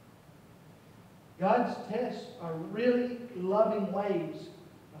 God's tests are really loving ways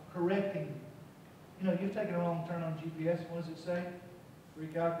of correcting you. You know, you've taken a wrong turn on GPS. What does it say?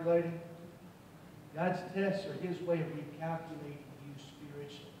 Recalculating. God's tests are His way of recalculating you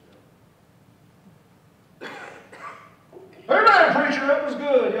spiritually. Amen, preacher. That was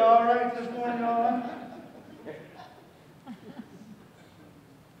good. You all right this morning? You all right?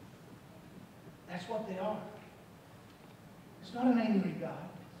 That's what they are. It's not an angry God.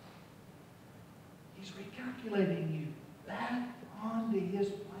 He's recalculating you back onto His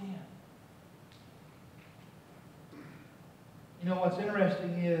plan. You know what's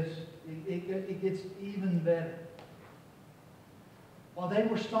interesting is it gets even better. While they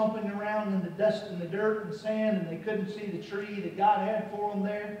were stomping around in the dust and the dirt and sand, and they couldn't see the tree that God had for them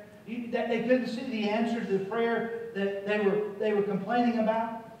there, they couldn't see the answer to the prayer that they were complaining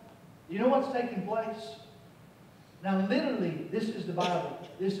about. You know what's taking place? Now, literally, this is the Bible.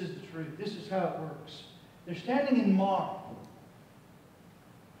 This is the truth. This is how it works. They're standing in Marah.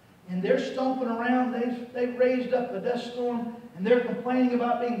 And they're stomping around. They've raised up a dust storm. And they're complaining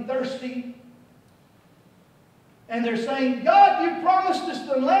about being thirsty. And they're saying, God, you promised us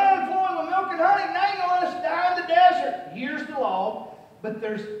the land flowing with milk and honey. Now you're going to let us die in the desert. Here's the law. But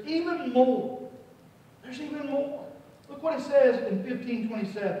there's even more. There's even more. Look what it says in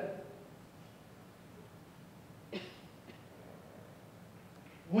 15:27.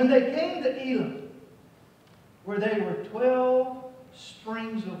 When they came to Elim, where there were 12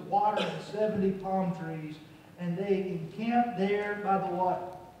 springs of water and 70 palm trees, and they encamped there by the water.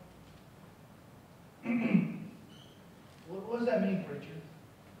 What does that mean,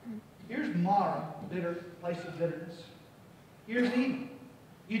 preacher? Here's Mara, bitter place of bitterness. Here's Elim.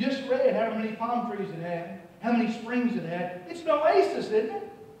 You just read how many palm trees it had, how many springs it had. It's an oasis, isn't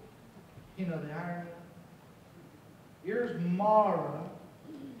it? You know the irony. Here's Mara.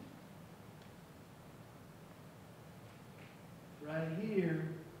 Right here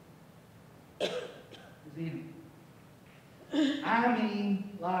is Eden. I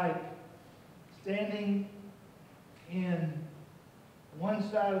mean, like standing in one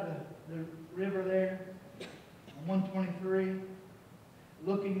side of the river there, on 123,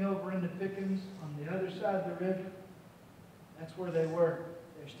 looking over into Pickens on the other side of the river. That's where they were.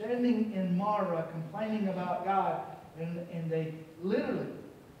 They're standing in Mara complaining about God, and they literally,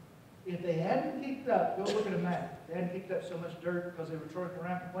 if they hadn't kicked up, go look at a map. If they hadn't kicked up so much dirt because they were trotting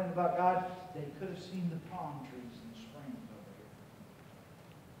around complaining about God, they could have seen the palm trees and the springs over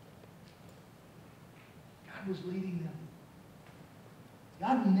here. God was leading them.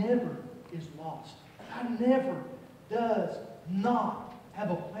 God never is lost. God never does not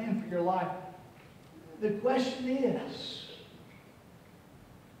have a plan for your life. The question is,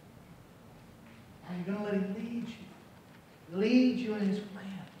 are you going to let Him lead you? Lead you in His plan.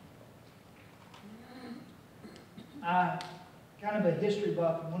 I'm kind of a history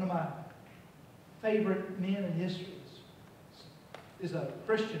buff, and one of my favorite men in history is a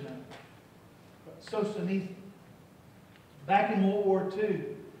Christian, Sosonethan. Back in World War II,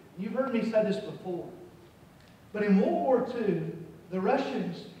 you've heard me say this before, but in World War II, the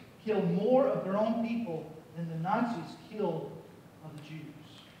Russians killed more of their own people than the Nazis killed of the Jews.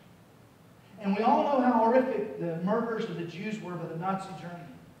 And we all know how horrific the murders of the Jews were by the Nazi Germany.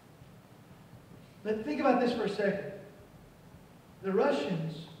 But think about this for a second. The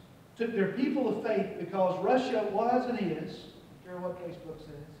Russians took their people of faith because Russia was and is, I don't care what Facebook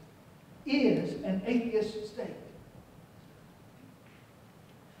says, is an atheist state.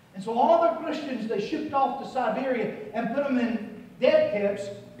 And so all the Christians they shipped off to Siberia and put them in death camps,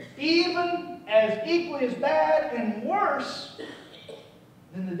 even as equally as bad and worse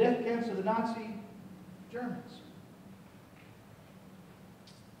than the death camps of the Nazi Germans.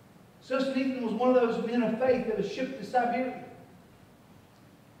 Sosonethan was one of those men of faith that was shipped to Siberia.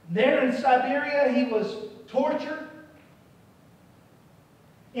 There in Siberia, he was tortured.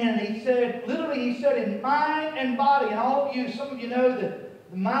 And he said, literally he said, in mind and body. And all of you, some of you know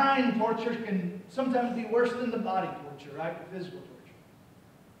that the mind torture can sometimes be worse than the body torture, right? The physical torture.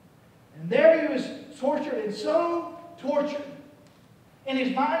 And there he was tortured, and so tortured in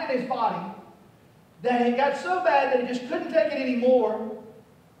his mind and his body that it got so bad that he just couldn't take it anymore.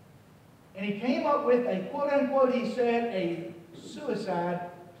 And he came up with a, quote-unquote, he said, a suicide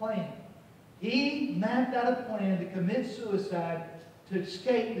plan. He mapped out a plan to commit suicide to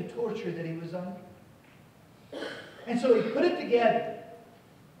escape the torture that he was under. And so he put it together.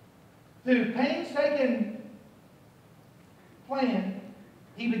 Through painstaking plan,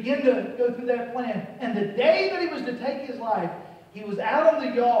 he began to go through that plan. And the day that he was to take his life, he was out on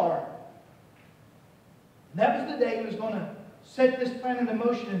the yard. And that was the day he was going to set this plan into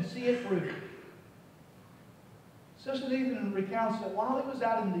motion and see it through. Sosonethan recounts that while he was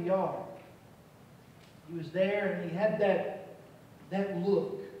out in the yard, he was there and he had that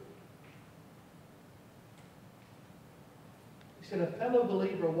look. He said a fellow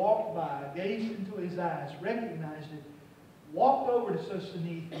believer walked by, gazed into his eyes, recognized it, walked over to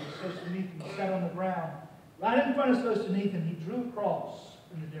Sosonethan, and Sosonethan sat on the ground. Right in front of Sosonethan, he drew a cross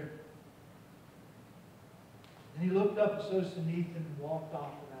in the dirt. And he looked up at Sosonethan and walked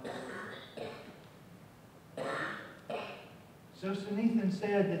off without a word. Sosonethan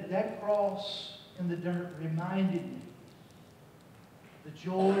said that cross in the dirt reminded me the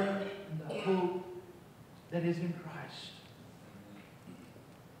joy and the hope that is in Christ.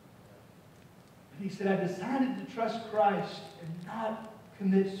 And he said, I decided to trust Christ and not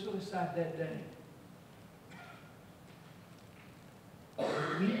commit suicide that day.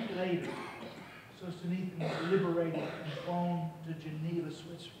 A week later, Sosonethan was liberated and flown to Geneva,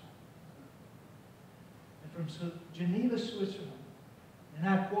 Switzerland. And from Geneva, Switzerland, and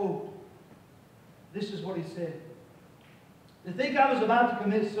I quote, this is what he said. To think I was about to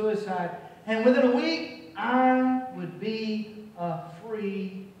commit suicide, and within a week, I would be a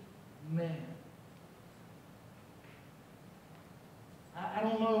free man. I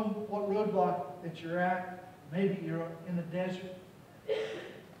don't know what roadblock that you're at. Maybe you're in the desert.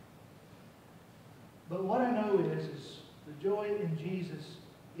 But what I know is the joy in Jesus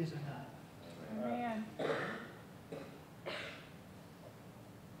is enough. Amen.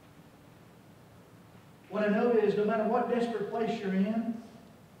 What I know is no matter what desperate place you're in,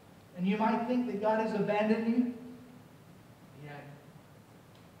 and you might think that God has abandoned you, He hasn't.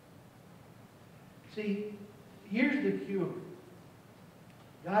 See, here's the cure.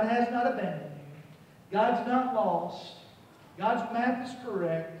 God has not abandoned you. God's not lost. God's map is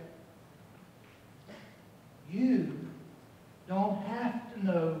correct. You don't have to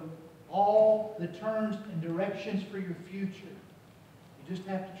know all the turns and directions for your future. You just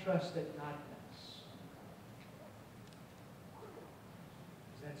have to trust that God does.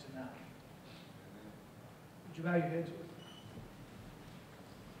 Because that's enough. Would you bow your heads with me?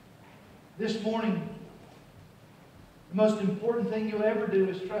 This morning, the most important thing you'll ever do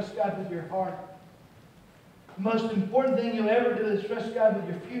is trust God with your heart. The most important thing you'll ever do is trust God with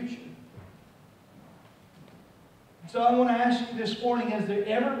your future. So I want to ask you this morning, has there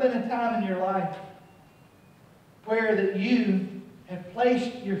ever been a time in your life where that you have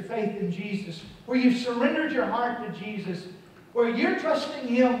placed your faith in Jesus, where you've surrendered your heart to Jesus, where you're trusting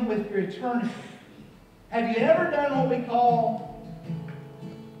Him with your eternity? Have you ever done what we call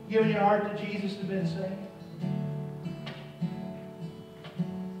giving your heart to Jesus and been saved?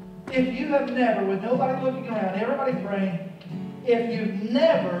 If you have never, with nobody looking around, everybody praying, if you've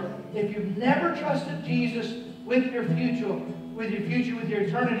never trusted Jesus with your future, with your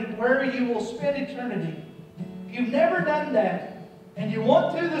eternity, where you will spend eternity, if you've never done that, and you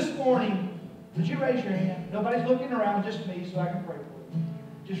want to this morning, would you raise your hand? Nobody's looking around, just me, so I can pray for you.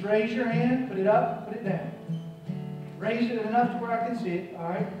 Just raise your hand, put it up, put it down. Raise it enough to where I can see it. All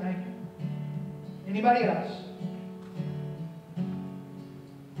right, thank you. Anybody else?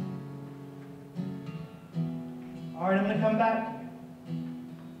 All right, I'm going to come back.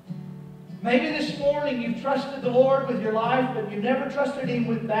 Maybe this morning you've trusted the Lord with your life, but you've never trusted Him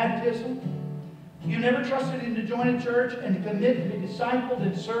with baptism. You've never trusted Him to join a church and to commit to be discipled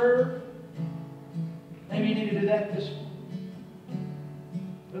and serve. Maybe you need to do that this morning.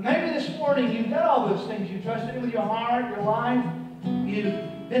 But maybe this morning you've done all those things. You've trusted Him with your heart, your life.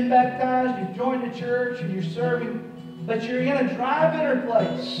 You've been baptized. You've joined a church and you're serving. But you're in a dry, bitter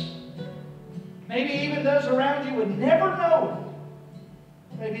place. Maybe even those around you would never know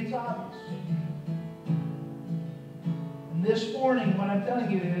it. Maybe it's obvious. And this morning, what I'm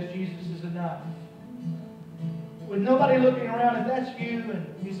telling you is Jesus is enough. With nobody looking around, if that's you, and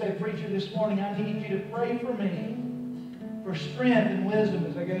you say, preacher, this morning I need you to pray for me for strength and wisdom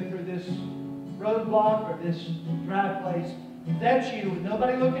as I go through this roadblock or this dry place. If that's you, with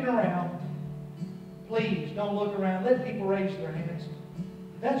nobody looking around, please don't look around. Let people raise their hands.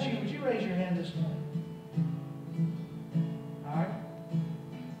 If that's you, would you raise your hand this morning? All right.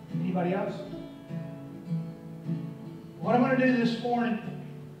 Anybody else? What I'm going to do this morning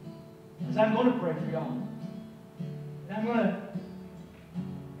is I'm going to pray for y'all. And I'm going to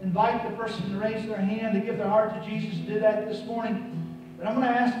invite the person to raise their hand to give their heart to Jesus to do that this morning. But I'm going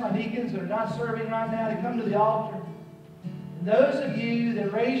to ask my deacons that are not serving right now to come to the altar. And those of you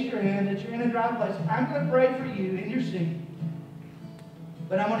that raised your hand, that you're in a dry place, I'm going to pray for you in your seat.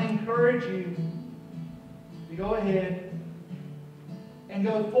 But I'm going to encourage you to go ahead and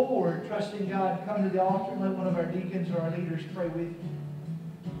go forward, trusting God. Come to the altar and let one of our deacons or our leaders pray with you.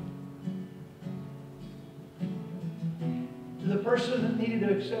 To the person that needed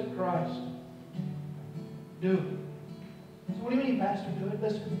to accept Christ, do it. So what do you mean, Pastor? Do it.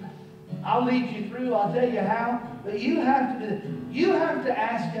 Listen, I'll lead you through. I'll tell you how. But you have to do it. You have to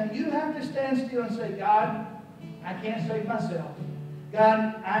ask Him. You have to stand still and say, God, I can't save myself.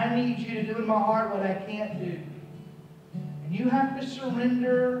 God, I need you to do in my heart what I can't do. And you have to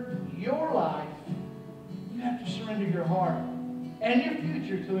surrender your life. You have to surrender your heart and your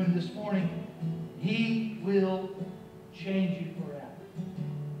future to Him this morning. He will change you forever.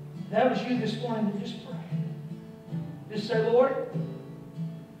 If that was you this morning, then just pray. Just say, Lord,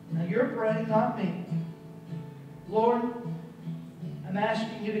 now you're praying, not me. Lord, I'm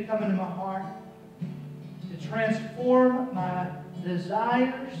asking you to come into my heart, to transform my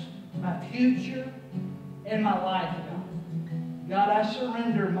desires, my future, and my life, God. God, I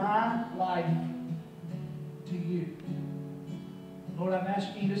surrender my life to you. Lord, I'm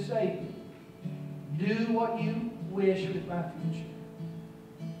asking you to save me. Do what you wish with my future.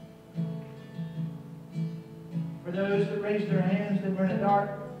 For those that raised their hands that were in the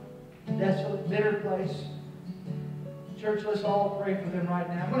dark, desolate, bitter place. Church, let's all pray for them right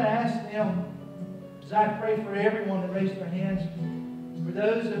now. I'm going to ask them, as I pray for everyone that raised their hands, for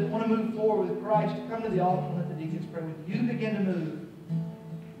those that want to move forward with Christ, to come to the altar and let the deacons pray with you. You begin to move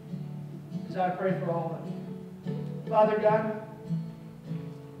as I pray for all of you. Father God,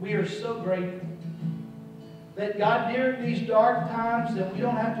 we are so grateful that, God, during these dark times, that we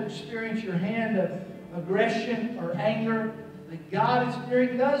don't have to experience your hand of aggression or anger. That, God, it's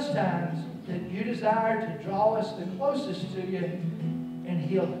during those times that you desire to draw us the closest to you and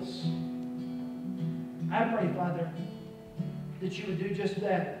heal us. I pray, Father, that you would do just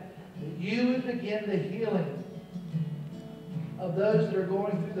that. That you would begin the healing of those that are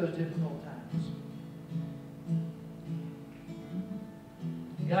going through those difficult times.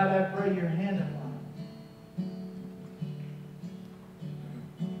 God, I pray your hand upon them.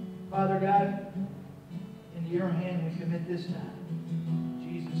 Father God, into your hand we commit this time. In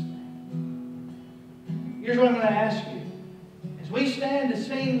Jesus' name. Here's what I'm going to ask you. As we stand to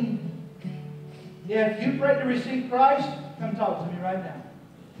sing, if you prayed to receive Christ, come talk to me right now.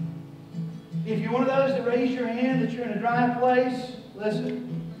 If you're one of those that raise your hand that you're in a dry place,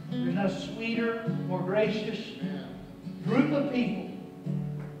 listen, there's no sweeter, more gracious group of people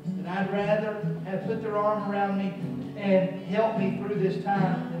that I'd rather have put their arm around me and help me through this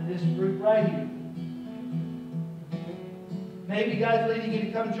time than this group right here. Maybe God's leading you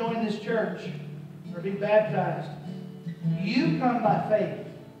to come join this church or be baptized. You come by faith.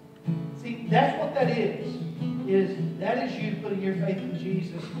 See, that's what that is. That is you putting your faith in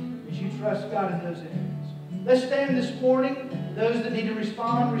Jesus as you trust God in those areas. Let's stand this morning. Those that need to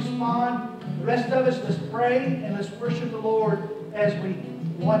respond, respond. The rest of us, let's pray and let's worship the Lord as we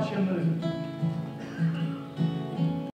watch Him move.